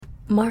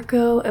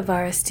Marco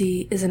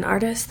Evaristi is an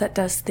artist that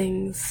does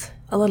things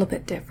a little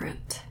bit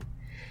different.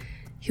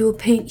 He will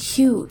paint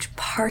huge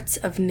parts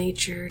of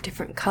nature,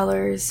 different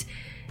colors,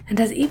 and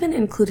has even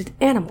included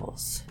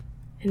animals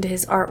into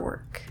his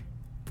artwork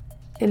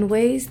in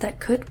ways that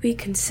could be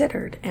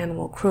considered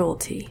animal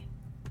cruelty.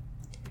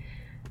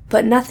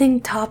 But nothing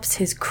tops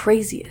his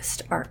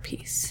craziest art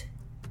piece,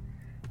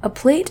 a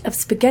plate of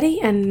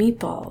spaghetti and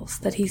meatballs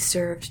that he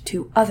served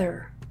to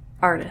other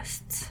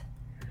artists,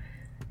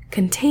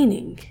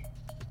 containing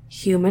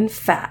human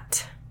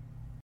fat.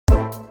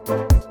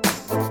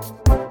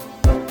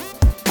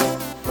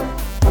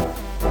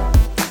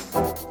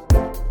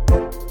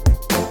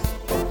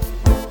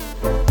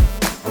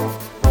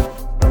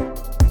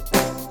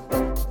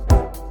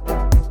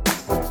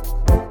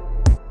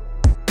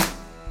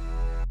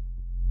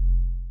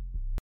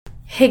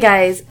 Hey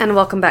guys, and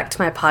welcome back to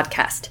my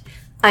podcast.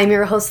 I'm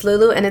your host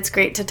Lulu, and it's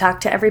great to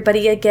talk to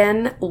everybody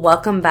again.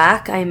 Welcome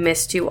back. I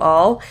missed you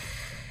all.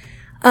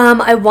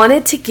 I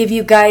wanted to give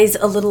you guys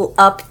a little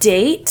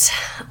update.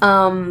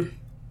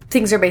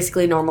 Things are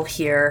basically normal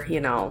here.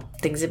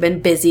 Things have been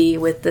busy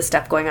with the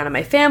stuff going on in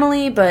my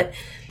family, but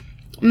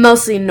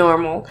mostly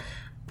normal.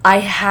 I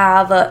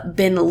have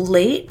been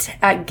late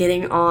at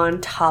getting on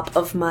top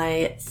of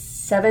my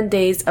 7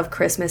 days of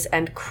Christmas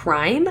and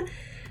crime.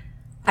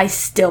 I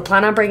still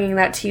plan on bringing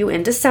that to you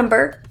in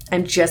December.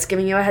 I'm just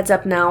giving you a heads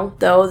up now,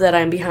 though, that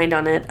I'm behind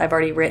on it. I've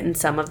already written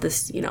some of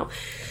this,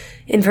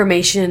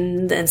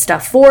 information and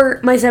stuff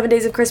for my 7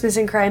 days of Christmas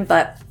and crime,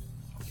 but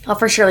I'll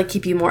for surely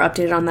keep you more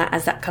updated on that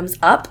as that comes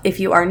up. If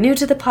you are new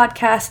to the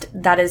podcast,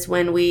 that is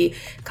when we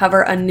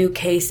cover a new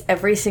case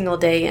every single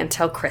day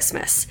until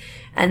Christmas.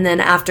 And then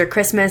after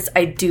Christmas,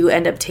 I do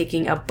end up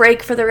taking a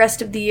break for the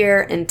rest of the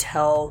year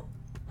until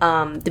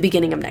the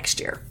beginning of next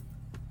year.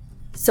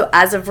 So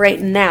as of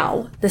right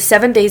now, the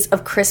 7 days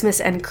of Christmas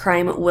and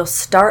crime will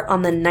start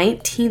on the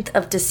 19th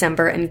of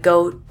December and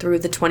go through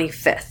the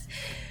 25th.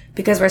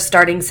 Because we're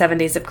starting 7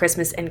 days of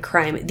Christmas and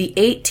crime. The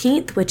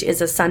 18th, which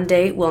is a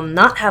Sunday, will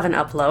not have an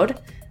upload.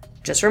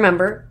 Just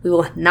remember, we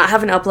will not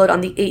have an upload on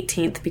the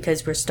 18th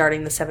because we're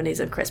starting the 7 days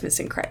of Christmas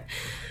and crime.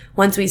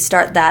 Once we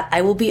start that,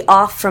 I will be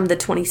off from the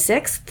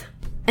 26th,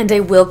 and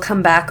I will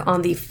come back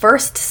on the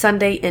first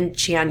Sunday in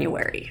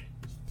January.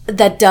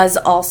 That does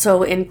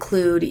also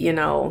include,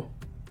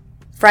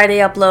 Friday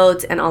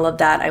uploads and all of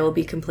that. I will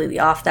be completely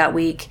off that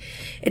week.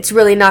 It's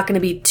really not going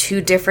to be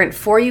too different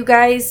for you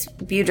guys.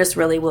 You just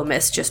really will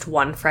miss just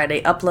one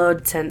Friday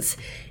upload since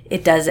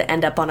it does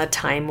end up on a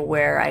time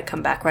where I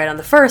come back right on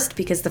the 1st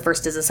because the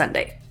 1st is a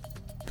Sunday.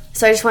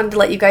 So I just wanted to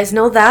let you guys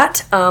know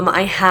that.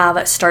 I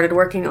have started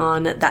working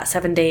on that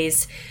 7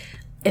 days.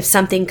 If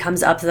something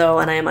comes up though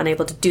and I am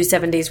unable to do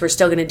 7 days, we're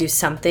still going to do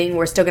something.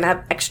 We're still going to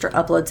have extra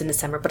uploads in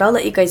December, but I'll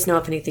let you guys know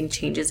if anything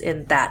changes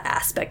in that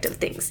aspect of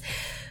things.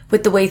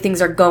 With the way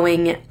things are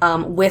going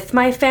with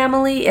my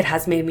family, it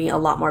has made me a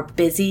lot more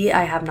busy.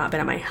 I have not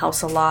been at my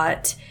house a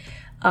lot,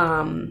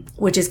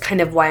 which is kind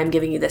of why I'm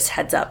giving you this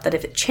heads up that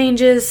if it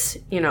changes,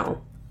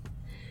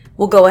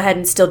 we'll go ahead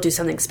and still do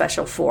something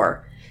special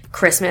for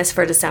Christmas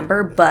for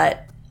December,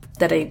 but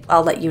that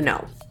I'll let you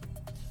know.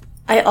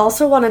 I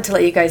also wanted to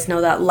let you guys know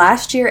that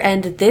last year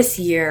and this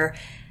year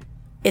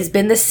has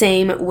been the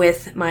same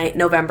with my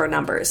November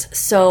numbers.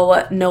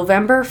 So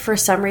November, for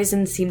some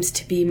reason, seems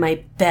to be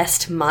my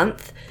best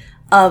month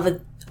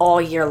of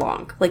all year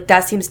long. Like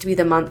that seems to be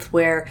the month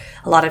where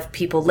a lot of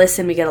people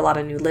listen. We get a lot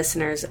of new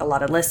listeners, a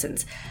lot of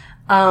listens.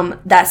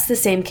 That's the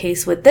same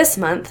case with this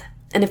month.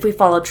 And if we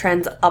follow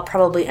trends, I'll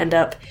probably end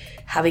up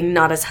having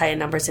not as high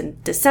numbers in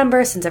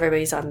December since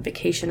everybody's on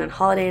vacation and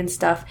holiday and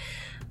stuff.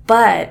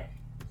 But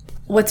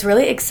what's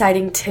really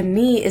exciting to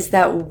me is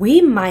that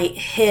we might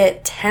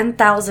hit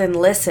 10,000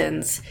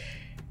 listens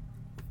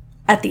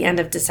at the end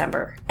of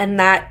December. And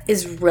that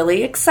is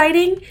really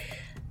exciting.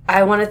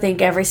 I want to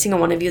thank every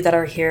single one of you that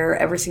are here,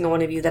 every single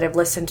one of you that have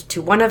listened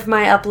to one of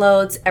my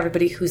uploads,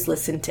 everybody who's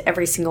listened to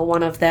every single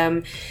one of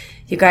them.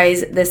 You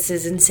guys, this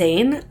is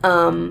insane.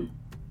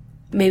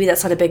 Maybe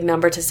that's not a big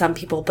number to some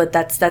people, but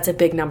that's a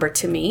big number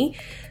to me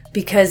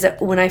because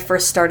when I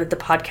first started the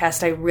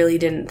podcast, I really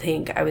didn't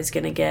think I was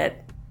going to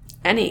get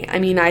any. I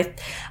mean, I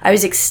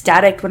was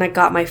ecstatic when I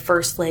got my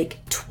first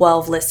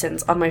 12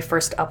 listens on my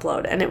first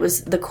upload, and it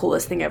was the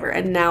coolest thing ever.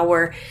 And now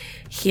we're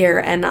here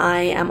and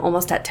I am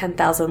almost at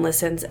 10,000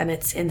 listens and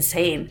it's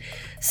insane.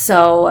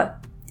 So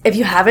if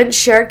you haven't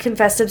shared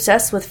Confessed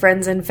Obsessed with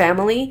friends and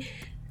family,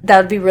 that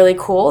would be really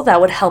cool.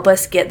 That would help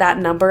us get that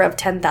number of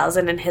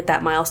 10,000 and hit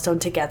that milestone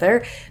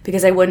together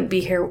because I wouldn't be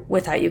here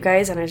without you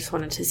guys, and I just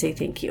wanted to say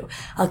thank you.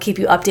 I'll keep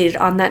you updated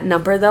on that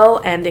number though,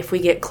 and if we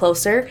get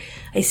closer,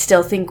 I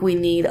still think we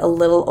need a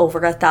little over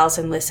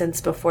 1,000 listens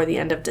before the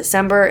end of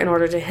December in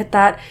order to hit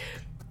that.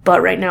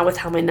 But right now with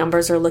how my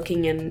numbers are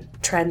looking and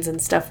trends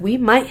and stuff, we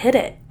might hit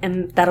it,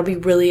 and that'll be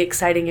really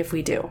exciting if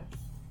we do.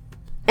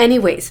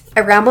 Anyways,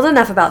 I rambled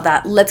enough about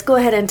that. Let's go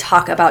ahead and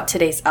talk about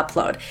today's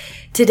upload.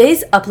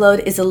 Today's upload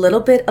is a little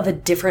bit of a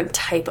different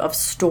type of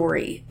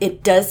story.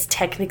 It does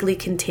technically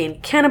contain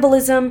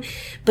cannibalism,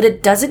 but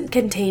it doesn't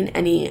contain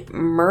any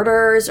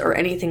murders or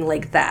anything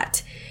like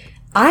that.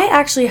 I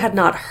actually had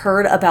not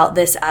heard about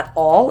this at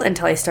all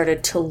until I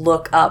started to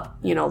look up,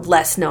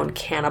 less known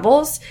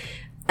cannibals.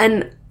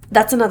 And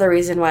that's another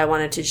reason why I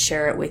wanted to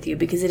share it with you,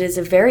 because it is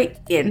a very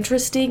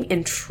interesting,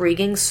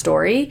 intriguing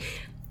story,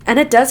 and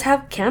it does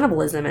have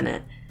cannibalism in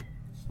it.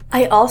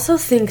 I also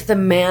think the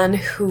man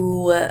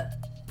who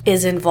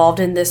is involved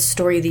in this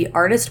story, the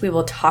artist we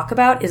will talk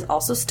about, is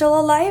also still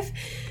alive.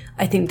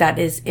 I think that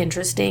is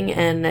interesting,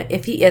 and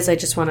if he is, I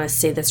just want to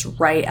say this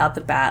right out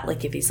the bat,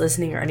 like if he's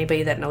listening or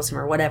anybody that knows him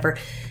or whatever,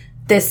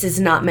 this is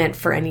not meant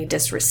for any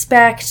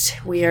disrespect.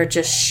 We are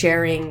just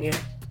sharing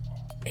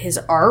his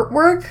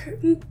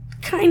artwork,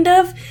 kind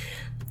of,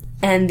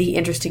 and the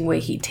interesting way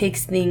he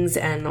takes things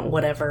and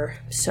whatever.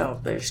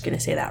 So I'm just going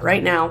to say that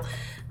right now.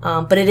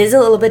 But it is a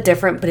little bit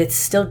different, but it's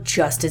still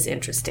just as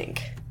interesting.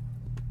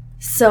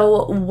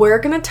 So we're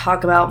going to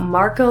talk about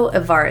Marco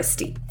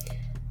Evaristi.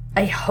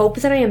 I hope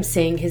that I am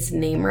saying his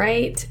name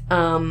right.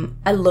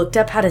 I looked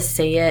up how to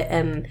say it,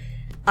 and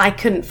I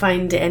couldn't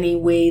find any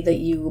way that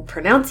you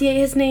pronunciate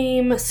his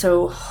name,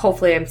 so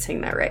hopefully I'm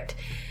saying that right.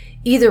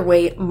 Either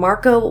way,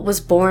 Marco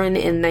was born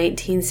in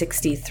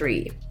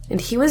 1963,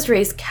 and he was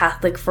raised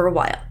Catholic for a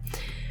while.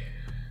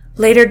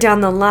 Later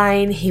down the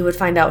line, he would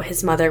find out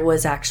his mother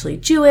was actually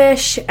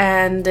Jewish,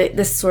 and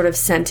this sort of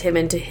sent him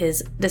into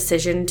his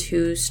decision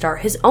to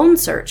start his own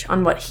search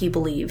on what he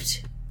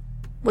believed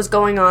was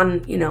going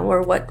on,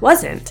 or what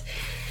wasn't.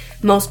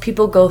 Most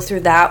people go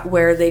through that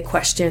where they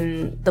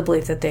question the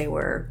belief that they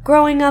were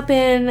growing up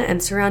in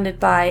and surrounded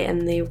by,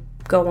 and they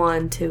go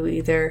on to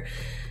either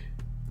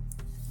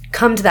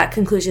come to that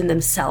conclusion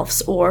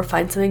themselves or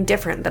find something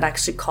different that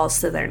actually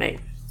calls to their name.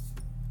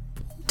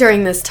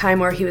 During this time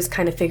where he was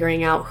kind of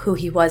figuring out who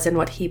he was and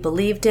what he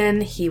believed in,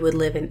 he would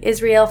live in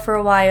Israel for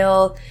a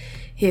while,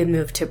 he would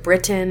move to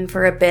Britain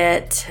for a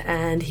bit,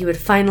 and he would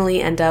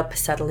finally end up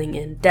settling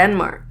in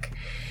Denmark.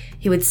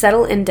 He would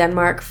settle in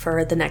Denmark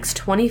for the next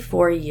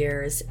 24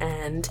 years,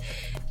 and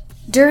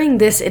during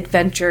this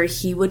adventure,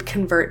 he would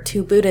convert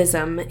to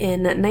Buddhism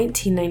in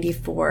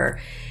 1994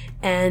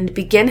 and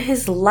begin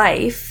his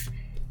life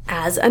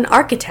as an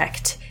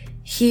architect.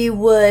 He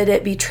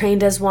would be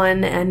trained as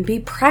one and be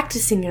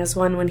practicing as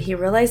one when he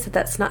realized that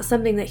that's not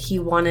something that he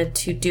wanted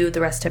to do the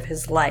rest of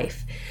his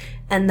life,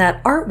 and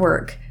that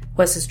artwork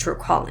was his true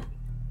calling.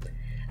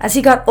 As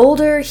he got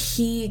older,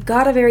 he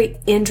got a very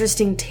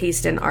interesting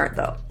taste in art,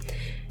 though.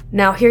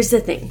 Now, here's the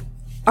thing.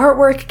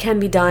 Artwork can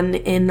be done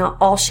in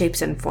all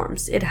shapes and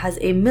forms. It has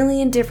a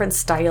million different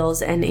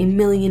styles and a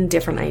million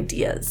different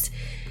ideas.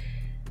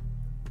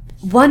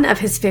 One of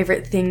his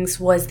favorite things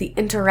was the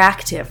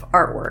interactive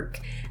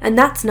artwork, and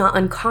that's not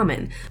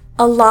uncommon.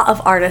 A lot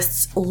of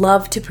artists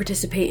love to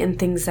participate in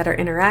things that are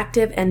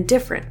interactive and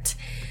different.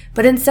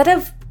 But instead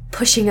of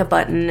pushing a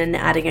button and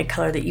adding a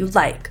color that you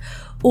like,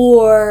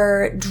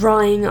 or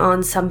drawing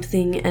on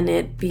something and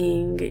it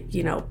being,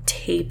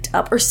 taped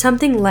up or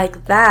something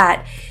like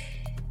that,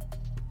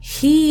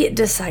 he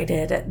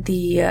decided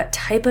the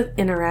type of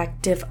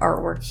interactive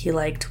artwork he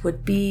liked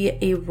would be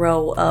a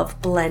row of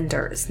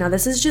blenders. Now,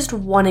 this is just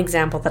one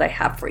example that I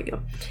have for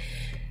you.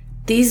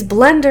 These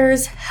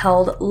blenders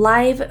held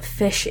live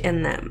fish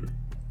in them.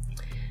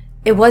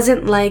 It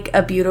wasn't like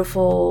a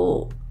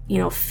beautiful,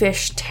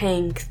 fish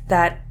tank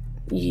that,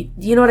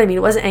 you know what I mean?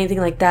 It wasn't anything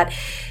like that.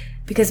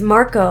 Because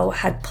Marco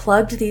had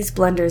plugged these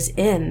blenders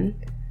in,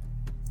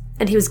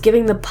 and he was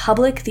giving the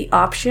public the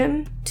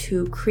option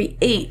to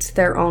create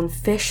their own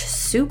fish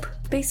soup,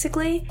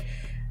 basically,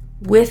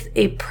 with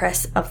a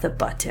press of the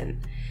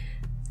button.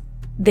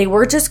 They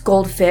were just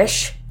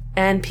goldfish,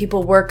 and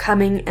people were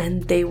coming,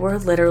 and they were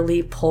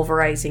literally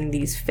pulverizing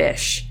these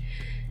fish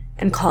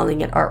and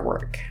calling it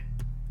artwork.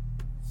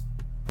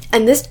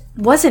 And this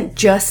wasn't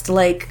just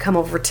like, come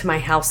over to my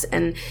house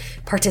and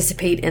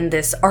participate in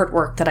this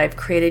artwork that I've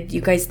created. You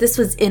guys, this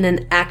was in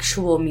an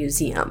actual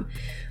museum.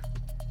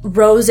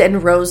 Rows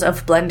and rows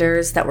of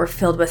blenders that were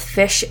filled with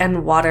fish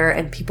and water,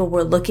 and people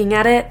were looking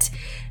at it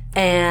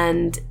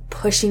and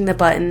pushing the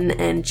button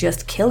and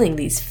just killing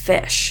these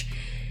fish.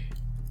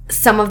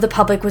 Some of the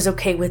public was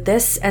okay with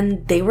this,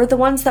 and they were the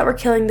ones that were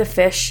killing the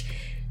fish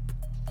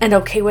and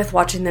okay with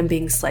watching them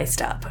being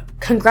sliced up,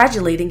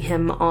 congratulating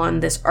him on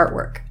this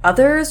artwork.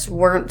 Others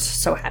weren't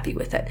so happy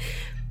with it.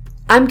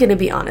 I'm going to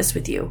be honest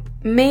with you.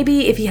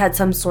 Maybe if he had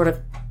some sort of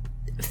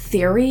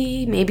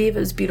theory, maybe if it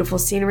was beautiful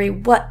scenery,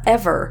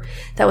 whatever,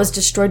 that was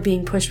destroyed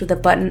being pushed with a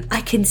button,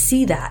 I can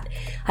see that.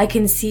 I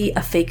can see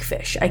a fake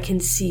fish. I can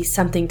see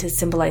something to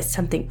symbolize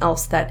something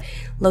else, that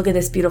look at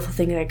this beautiful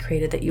thing that I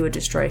created that you would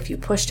destroy if you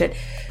pushed it.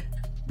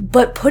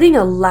 But putting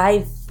a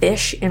live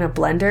fish in a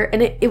blender,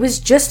 and it was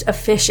just a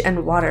fish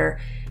and water,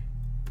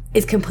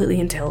 is completely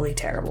and totally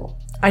terrible.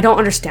 I don't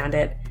understand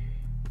it.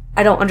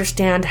 I don't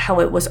understand how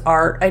it was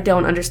art. I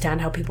don't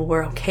understand how people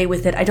were okay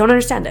with it. I don't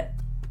understand it.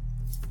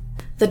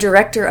 the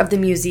director of the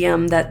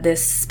museum that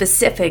this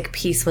specific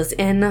piece was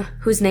in,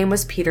 whose name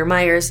was Peter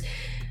Myers,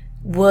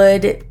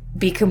 would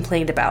be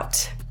complained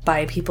about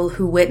by people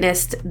who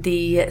witnessed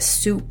the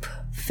soup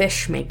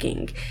fish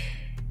making.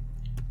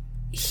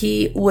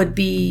 He would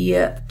be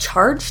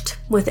charged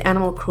with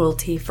animal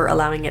cruelty for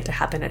allowing it to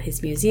happen at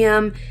his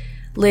museum.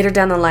 Later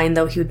down the line,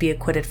 though, he would be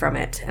acquitted from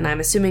it, and I'm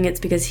assuming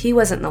it's because he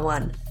wasn't the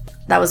one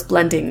that was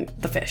blending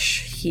the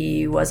fish.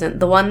 He wasn't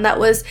the one that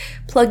was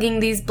plugging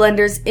these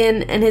blenders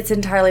in, and it's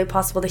entirely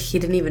possible that he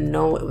didn't even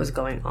know what was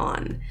going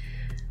on.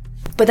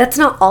 But that's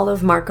not all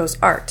of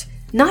Marco's art.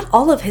 Not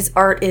all of his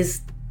art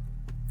is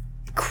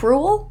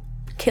cruel,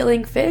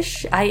 killing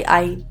fish.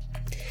 I'm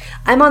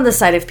on the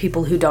side of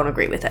people who don't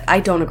agree with it. I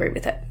don't agree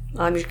with it.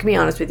 I'm just going to be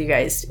honest with you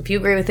guys. If you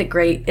agree with it,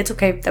 great. It's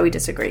okay that we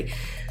disagree.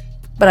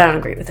 But I don't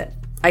agree with it.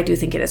 I do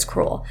think it is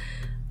cruel.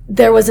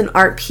 There was an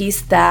art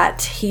piece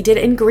that he did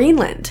in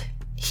Greenland.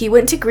 He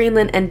went to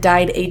Greenland and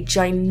dyed a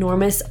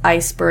ginormous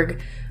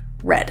iceberg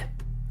red.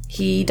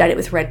 He dyed it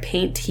with red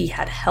paint. He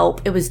had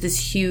help. It was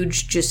this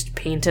huge, just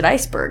painted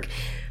iceberg.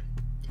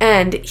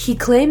 And he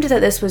claimed that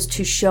this was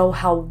to show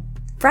how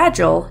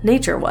fragile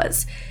nature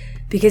was,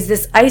 because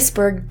this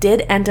iceberg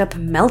did end up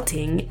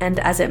melting, and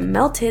as it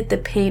melted, the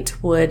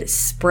paint would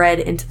spread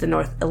into the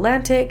North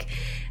Atlantic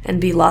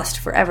and be lost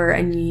forever,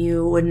 and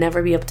you would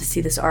never be able to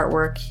see this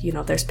artwork. You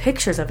know, there's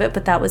pictures of it,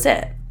 but that was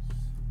it.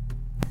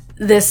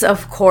 This,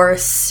 of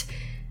course,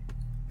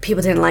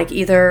 people didn't like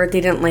either.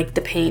 They didn't like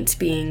the paint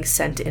being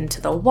sent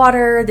into the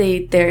water.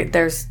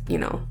 There's, you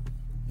know,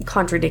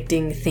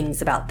 contradicting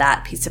things about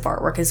that piece of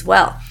artwork as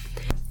well.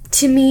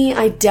 To me,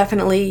 I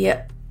definitely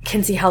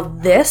can see how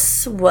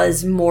this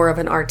was more of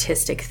an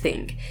artistic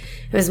thing.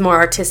 It was more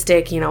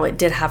artistic, you know, it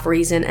did have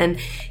reason, and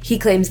he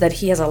claims that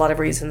he has a lot of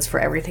reasons for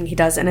everything he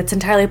does, and it's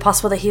entirely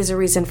possible that he has a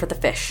reason for the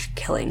fish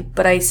killing,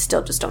 but I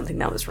still just don't think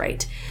that was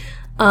right.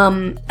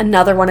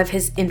 Another one of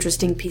his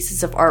interesting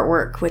pieces of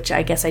artwork, which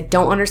I guess I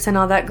don't understand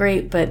all that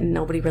great, but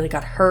nobody really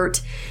got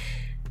hurt,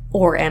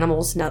 or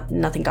animals,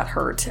 nothing got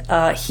hurt.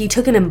 He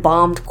took an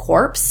embalmed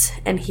corpse,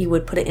 and he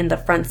would put it in the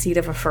front seat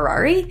of a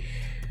Ferrari.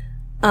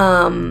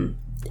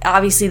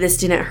 Obviously this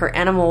didn't hurt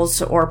animals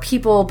or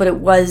people, but it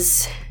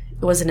was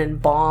an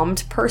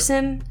embalmed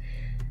person,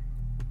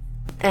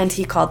 and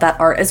he called that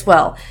art as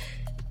well.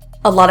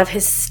 A lot of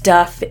his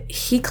stuff,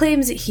 he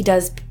claims he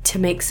does to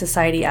make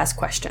society ask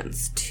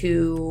questions,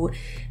 to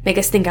make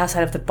us think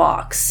outside of the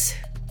box,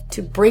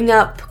 to bring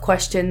up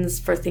questions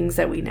for things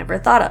that we never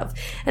thought of.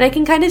 And I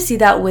can kind of see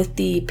that with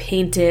the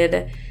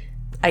painted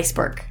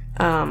iceberg.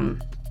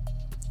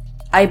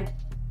 I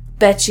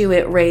bet you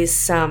it raised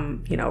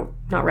some, you know,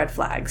 not red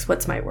flags,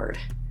 what's my word?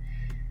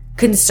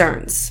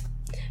 Concerns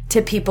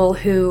to people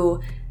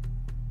who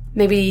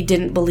maybe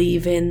didn't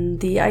believe in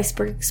the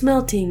icebergs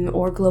melting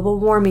or global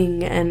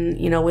warming, and,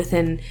 you know,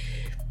 within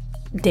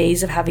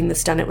days of having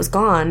this done, it was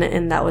gone,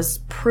 and that was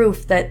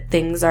proof that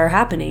things are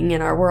happening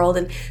in our world.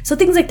 And so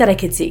things like that I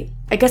could see.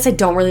 I guess I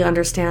don't really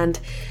understand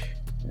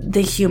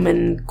the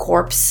human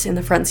corpse in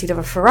the front seat of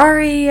a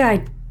Ferrari.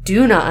 I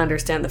do not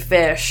understand the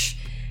fish.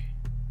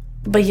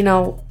 But, you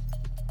know,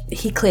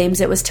 he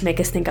claims it was to make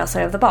us think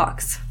outside of the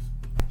box.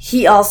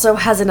 He also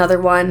has another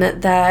one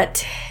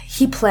that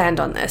he planned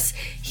on this.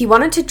 He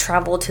wanted to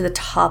travel to the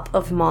top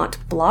of Mont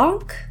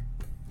Blanc.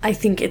 I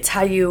think it's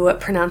how you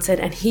pronounce it.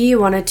 And he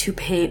wanted to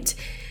paint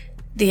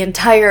the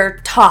entire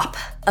top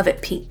of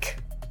it pink.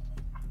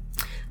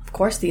 Of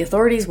course, the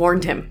authorities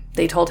warned him.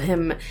 They told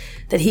him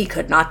that he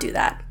could not do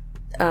that.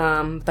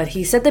 But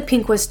he said the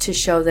pink was to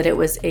show that it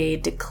was a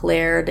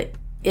declared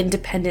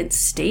independent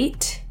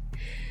state.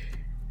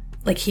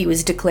 Like he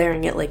was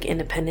declaring it like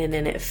independent,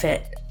 and it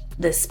fit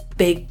this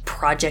big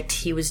project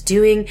he was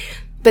doing.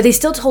 But they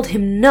still told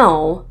him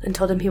no, and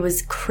told him he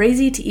was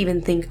crazy to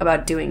even think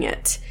about doing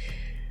it.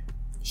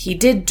 He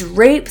did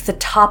drape the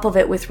top of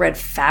it with red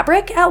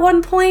fabric at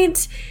one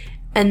point,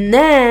 and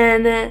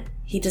then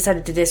he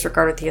decided to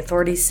disregard what the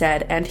authorities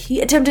said, and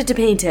he attempted to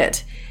paint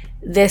it.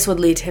 This would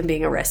lead to him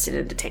being arrested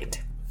and detained.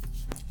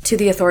 To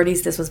the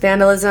authorities, this was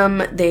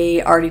vandalism.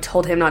 They already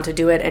told him not to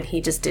do it, and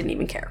he just didn't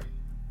even care.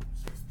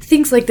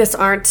 Things like this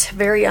aren't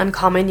very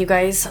uncommon, you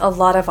guys. A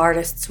lot of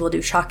artists will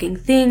do shocking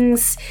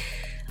things.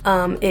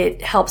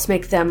 It helps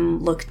make them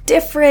look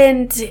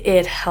different.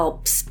 It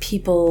helps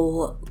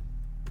people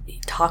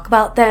talk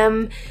about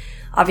them.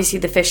 Obviously,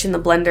 the fish in the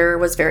blender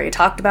was very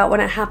talked about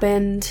when it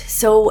happened.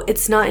 So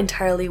it's not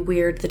entirely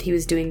weird that he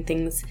was doing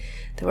things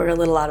that were a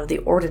little out of the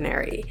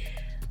ordinary.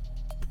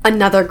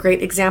 Another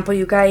great example,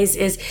 you guys,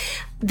 is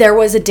there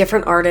was a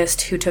different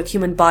artist who took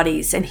human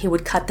bodies and he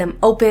would cut them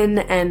open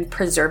and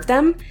preserve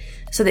them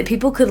so that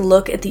people could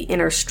look at the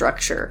inner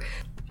structure.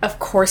 Of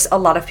course, a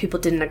lot of people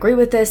didn't agree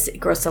with this. It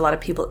grossed a lot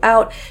of people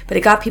out, but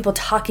it got people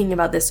talking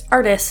about this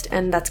artist,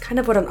 and that's kind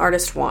of what an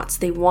artist wants.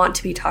 They want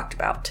to be talked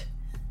about.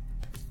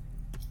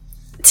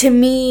 To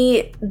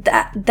me,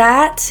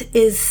 that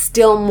is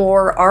still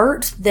more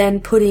art than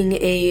putting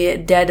a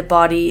dead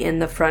body in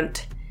the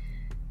front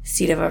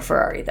seat of a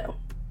Ferrari, though.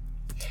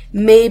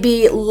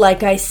 Maybe,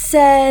 like I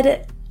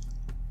said,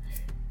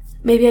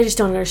 maybe I just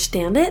don't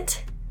understand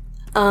it.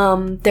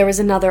 There was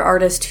another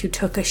artist who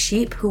took a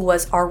sheep who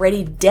was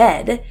already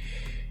dead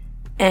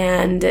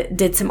and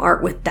did some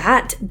art with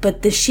that,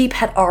 but the sheep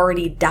had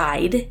already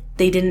died.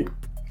 They didn't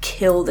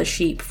kill the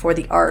sheep for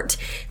the art.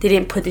 They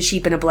didn't put the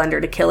sheep in a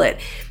blender to kill it.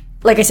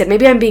 Like I said,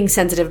 maybe I'm being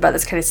sensitive about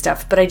this kind of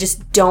stuff, but I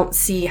just don't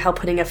see how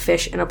putting a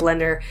fish in a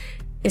blender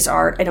is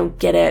art. I don't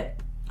get it.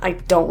 I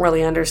don't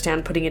really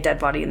understand putting a dead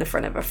body in the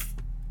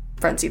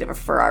front seat of a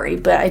Ferrari,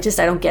 but I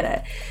don't get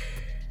it.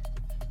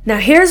 Now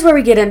here's where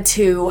we get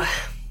into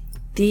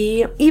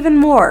the even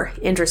more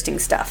interesting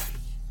stuff.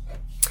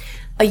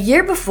 A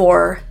year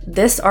before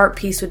this art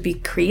piece would be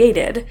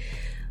created,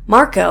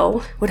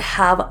 Marco would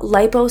have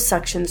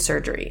liposuction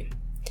surgery.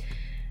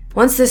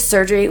 Once this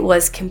surgery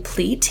was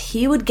complete,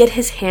 he would get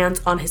his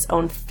hands on his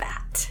own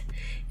fat.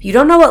 If you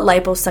don't know what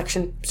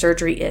liposuction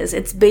surgery is,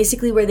 it's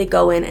basically where they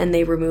go in and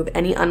they remove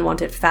any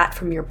unwanted fat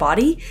from your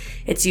body.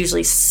 It's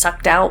usually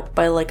sucked out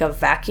by like a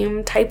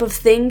vacuum type of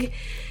thing,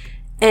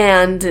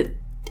 and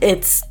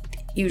it's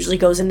usually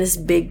goes in this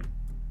big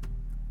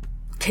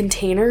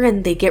container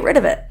and they get rid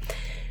of it.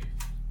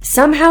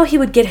 Somehow he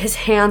would get his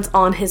hands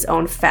on his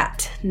own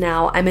fat.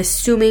 Now, I'm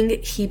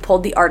assuming he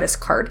pulled the artist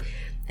card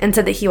and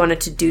said that he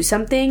wanted to do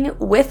something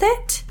with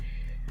it.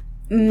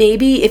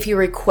 Maybe if you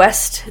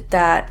request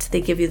that they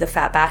give you the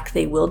fat back,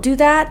 they will do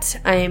that.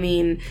 I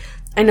mean,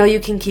 I know you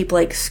can keep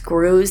like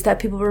screws that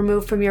people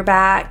remove from your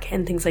back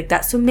and things like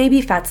that. So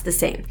maybe fat's the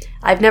same.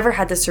 I've never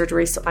had the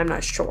surgery, so I'm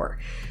not sure.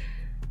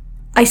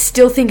 I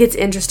still think it's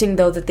interesting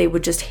though that they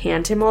would just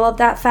hand him all of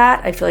that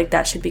fat. I feel like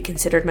that should be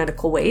considered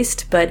medical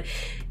waste, but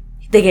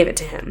they gave it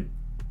to him.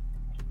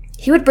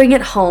 He would bring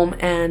it home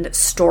and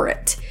store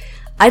it.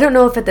 I don't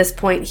know if at this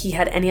point he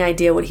had any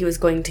idea what he was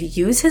going to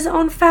use his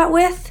own fat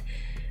with,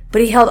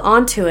 but he held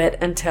on to it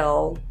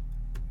until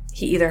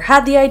he either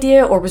had the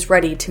idea or was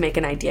ready to make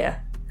an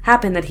idea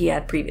happen that he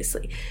had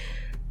previously.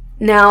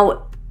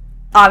 Now,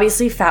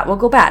 obviously fat will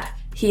go bad.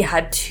 He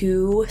had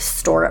to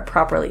store it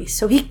properly,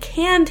 so he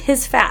canned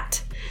his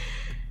fat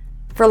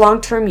for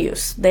long-term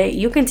use.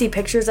 You can see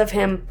pictures of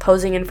him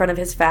posing in front of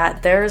his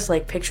fat. There's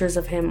like pictures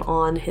of him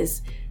on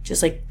his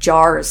just like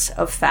jars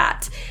of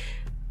fat.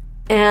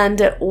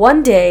 And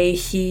one day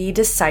he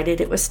decided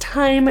it was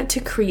time to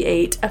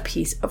create a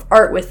piece of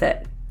art with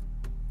it.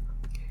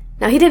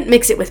 Now, he didn't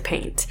mix it with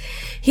paint.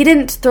 He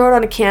didn't throw it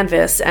on a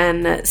canvas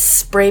and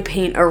spray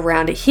paint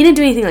around it. He didn't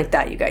do anything like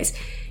that, you guys.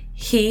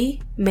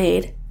 He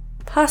made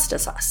pasta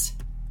sauce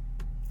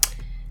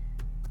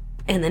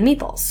and then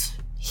meatballs.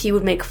 He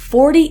would make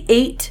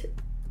 48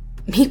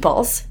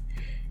 meatballs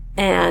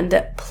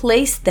and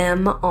place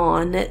them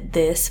on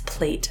this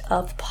plate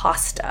of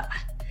pasta.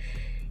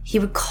 He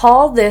would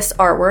call this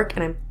artwork,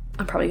 and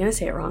I'm probably going to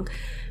say it wrong,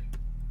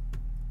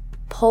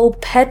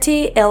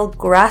 Polpetti El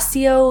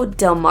Gracio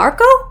del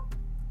Marco?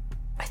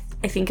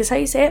 I think is how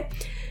you say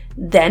it.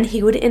 Then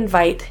he would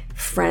invite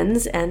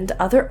friends and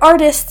other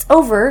artists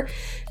over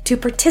to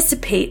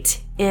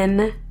participate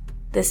in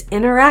this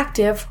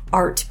interactive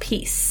art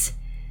piece.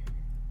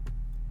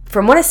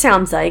 From what it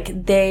sounds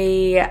like,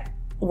 they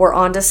were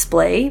on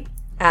display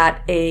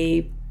at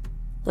an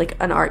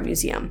art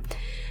museum.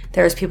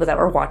 There was people that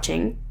were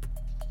watching.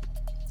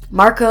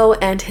 Marco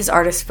and his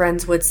artist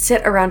friends would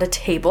sit around a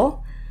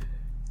table.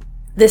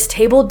 This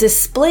table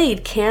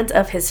displayed cans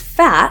of his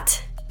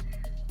fat,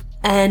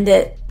 and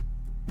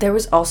there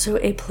was also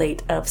a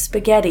plate of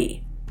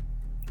spaghetti.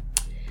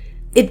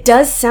 It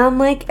does sound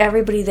like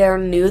everybody there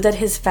knew that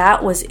his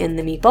fat was in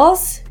the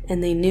meatballs,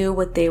 and they knew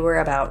what they were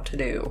about to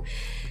do.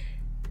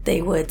 They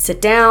would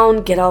sit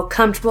down, get all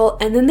comfortable,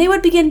 and then they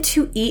would begin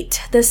to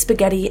eat the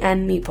spaghetti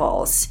and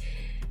meatballs.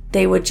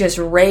 They would just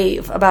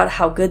rave about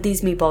how good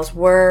these meatballs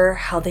were,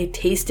 how they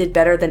tasted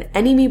better than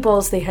any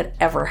meatballs they had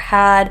ever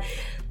had,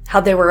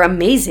 how they were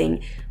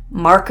amazing.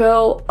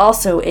 Marco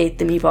also ate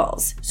the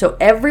meatballs. So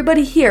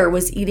everybody here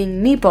was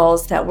eating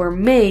meatballs that were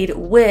made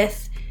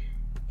with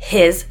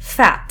his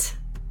fat.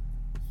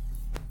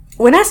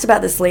 When asked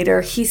about this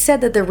later, he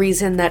said that the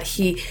reason that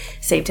he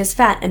saved his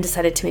fat and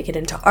decided to make it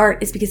into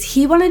art is because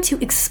he wanted to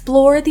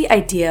explore the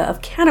idea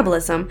of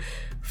cannibalism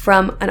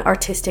from an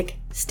artistic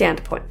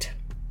standpoint.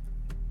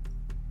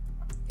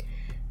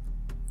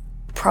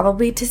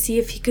 Probably to see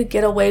if he could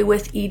get away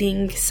with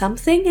eating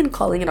something and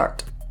calling it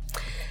art.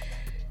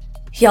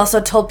 He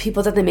also told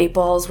people that the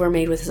meatballs were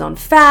made with his own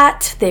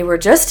fat. They were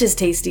just as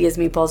tasty as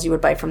meatballs you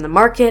would buy from the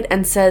market,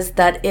 and says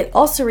that it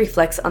also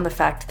reflects on the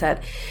fact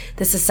that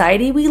the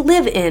society we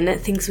live in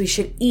thinks we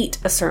should eat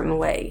a certain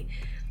way.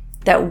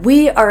 That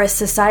we are a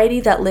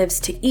society that lives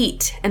to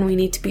eat, and we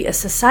need to be a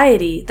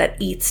society that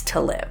eats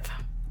to live.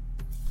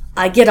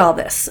 I get all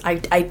this. I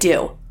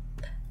do.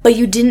 But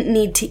you didn't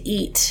need to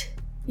eat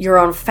your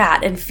own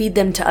fat and feed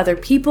them to other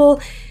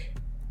people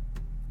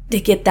to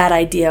get that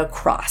idea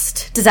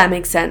across. Does that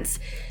make sense?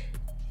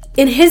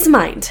 In his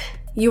mind,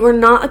 you were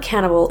not a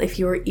cannibal if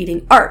you were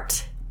eating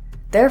art.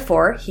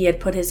 Therefore, he had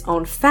put his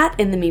own fat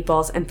in the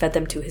meatballs and fed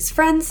them to his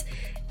friends,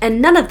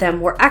 and none of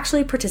them were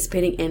actually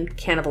participating in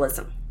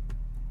cannibalism.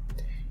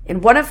 In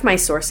one of my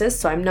sources,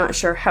 so I'm not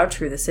sure how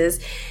true this is,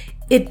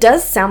 it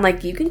does sound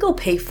like you can go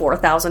pay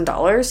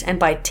 $4,000 and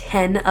buy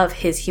 10 of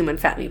his human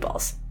fat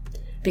meatballs,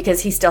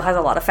 because he still has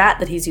a lot of fat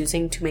that he's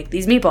using to make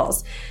these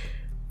meatballs.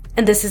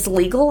 And this is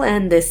legal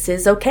and this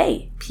is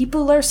okay.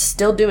 People are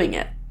still doing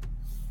it.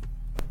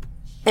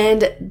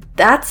 And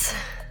that's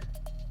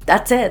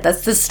it.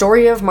 That's the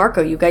story of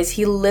Marco, you guys.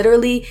 He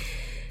literally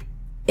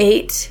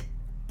ate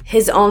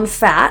his own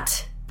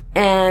fat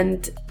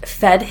and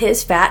fed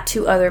his fat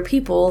to other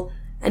people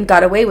and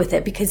got away with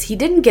it because he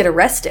didn't get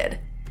arrested.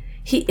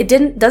 It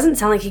doesn't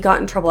sound like he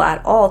got in trouble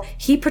at all.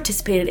 He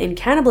participated in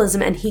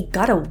cannibalism and he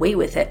got away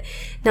with it.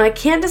 Now, I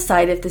can't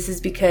decide if this is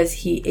because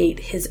he ate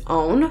his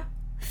own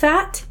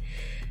fat.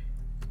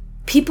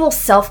 People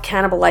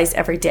self-cannibalize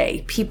every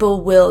day.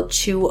 People will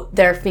chew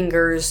their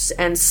fingers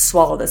and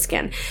swallow the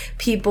skin.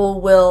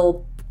 People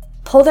will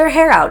pull their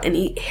hair out and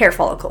eat hair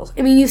follicles.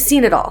 I mean, you've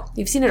seen it all.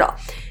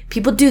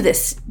 People do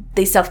this.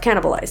 They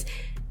self-cannibalize.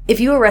 If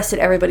you arrested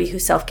everybody who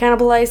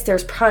self-cannibalized,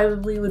 there's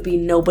probably would be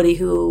nobody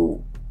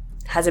who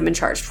hasn't been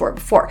charged for it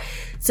before.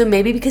 So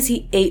maybe because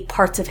he ate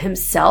parts of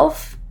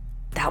himself,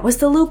 that was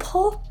the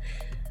loophole?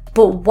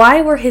 But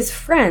why were his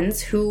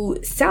friends, who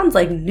sounds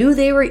like knew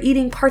they were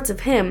eating parts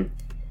of him,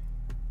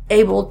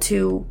 able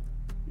to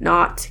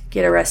not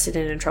get arrested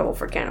and in trouble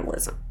for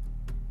cannibalism?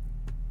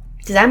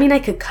 Does that mean I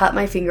could cut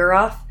my finger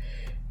off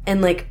and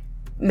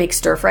make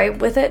stir fry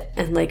with it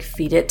and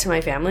feed it to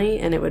my family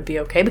and it would be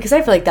okay? Because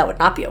I feel like that would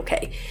not be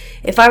okay.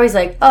 If I was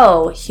like,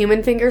 oh,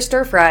 human finger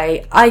stir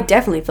fry, I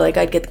definitely feel like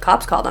I'd get the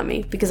cops called on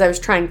me because I was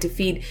trying to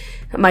feed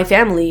my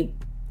family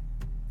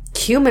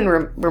human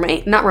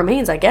not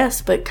remains, I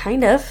guess, but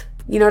kind of,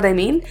 you know what I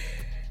mean?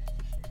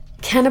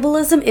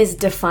 Cannibalism is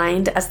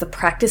defined as the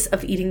practice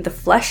of eating the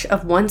flesh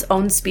of one's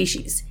own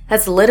species.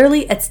 That's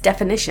literally its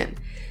definition.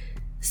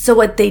 So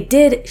what they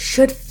did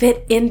should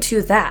fit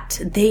into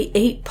that. They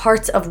ate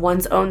parts of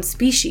one's own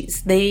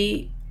species.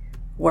 They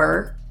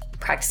were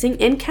practicing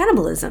in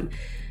cannibalism.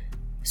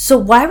 So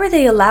why were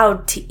they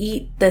allowed to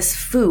eat this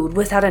food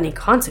without any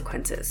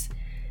consequences?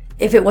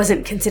 If it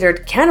wasn't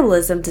considered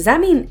cannibalism, does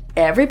that mean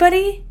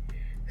everybody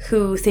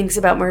who thinks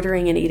about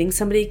murdering and eating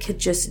somebody could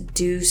just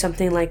do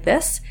something like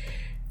this?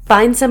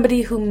 Find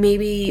somebody who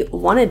maybe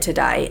wanted to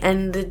die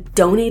and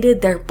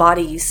donated their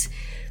bodies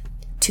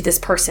to this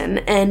person,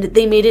 and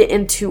they made it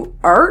into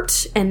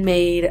art and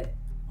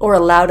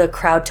allowed a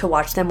crowd to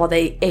watch them while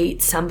they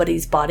ate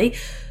somebody's body.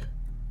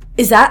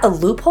 Is that a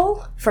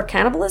loophole for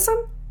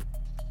cannibalism?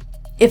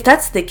 If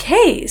that's the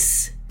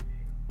case,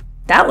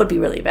 that would be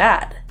really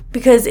bad.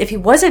 Because if he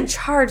wasn't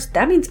charged,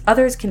 that means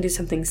others can do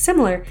something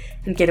similar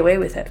and get away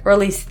with it, or at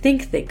least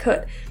think they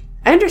could.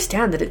 I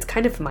understand that it's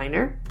kind of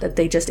minor, that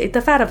they just ate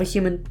the fat of a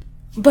human,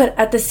 but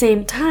at the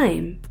same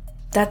time,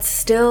 that's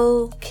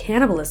still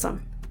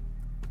cannibalism.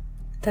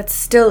 That's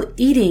still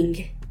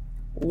eating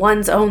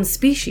one's own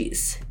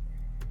species.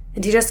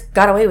 And he just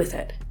got away with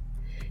it.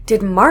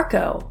 Did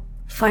Marco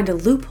find a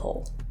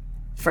loophole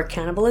for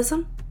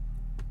cannibalism?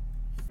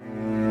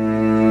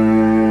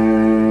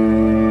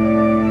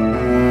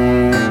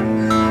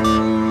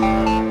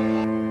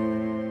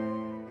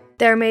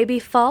 There may be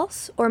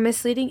false or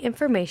misleading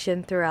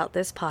information throughout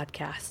this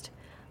podcast.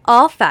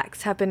 All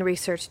facts have been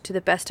researched to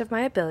the best of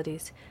my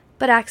abilities,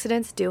 but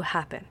accidents do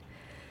happen.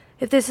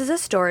 If this is a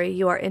story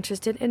you are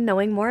interested in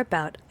knowing more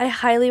about, I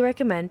highly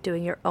recommend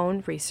doing your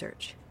own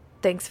research.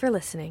 Thanks for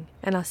listening,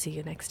 and I'll see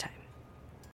you next time.